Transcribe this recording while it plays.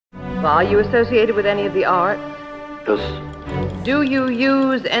Well, are you associated with any of the arts? Yes. Do you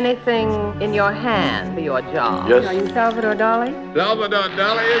use anything in your hand for your job? Yes. Are you Salvador Dalí? Salvador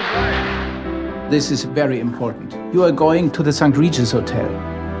Dalí is right. This is very important. You are going to the St. Regis Hotel.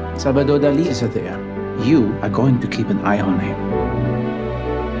 Salvador Dalí is there. You are going to keep an eye on him.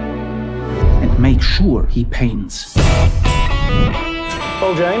 And make sure he paints.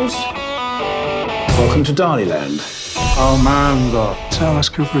 Paul James. Welcome to Daliland. Armando. Sarah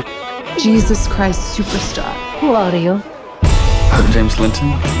Kubrick. Jesus Christ superstar. Who are you? I'm James Linton.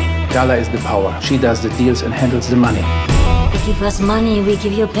 Gala is the power. She does the deals and handles the money. You give us money, we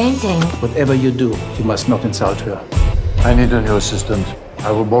give you a painting. Whatever you do, you must not insult her. I need a new assistant.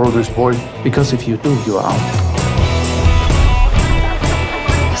 I will borrow this boy. Because if you do, you are out.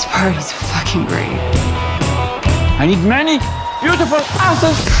 This party's fucking great. I need many beautiful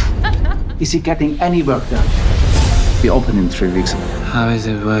asses. Is he getting any work done? We open in 3 weeks. How is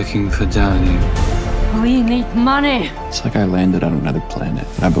it working for Dalí? We need money. It's like I landed on another planet.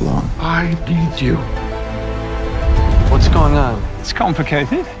 I belong. I need you. What's going on? It's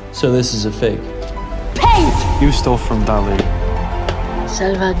complicated. So this is a fake. Paint! You stole from Dalí.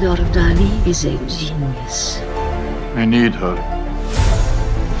 Salvador Dalí is a genius. I need her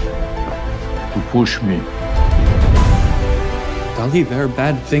to push me. Dalí, there are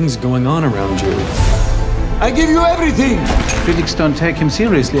bad things going on around you. I give you everything. Critics don't take him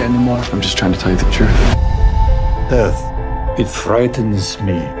seriously anymore. I'm just trying to tell you the truth. Death, it frightens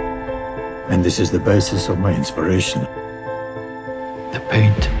me. And this is the basis of my inspiration. The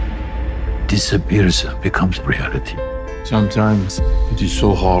paint disappears and becomes reality. Sometimes it is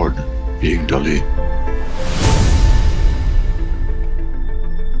so hard being Dalí.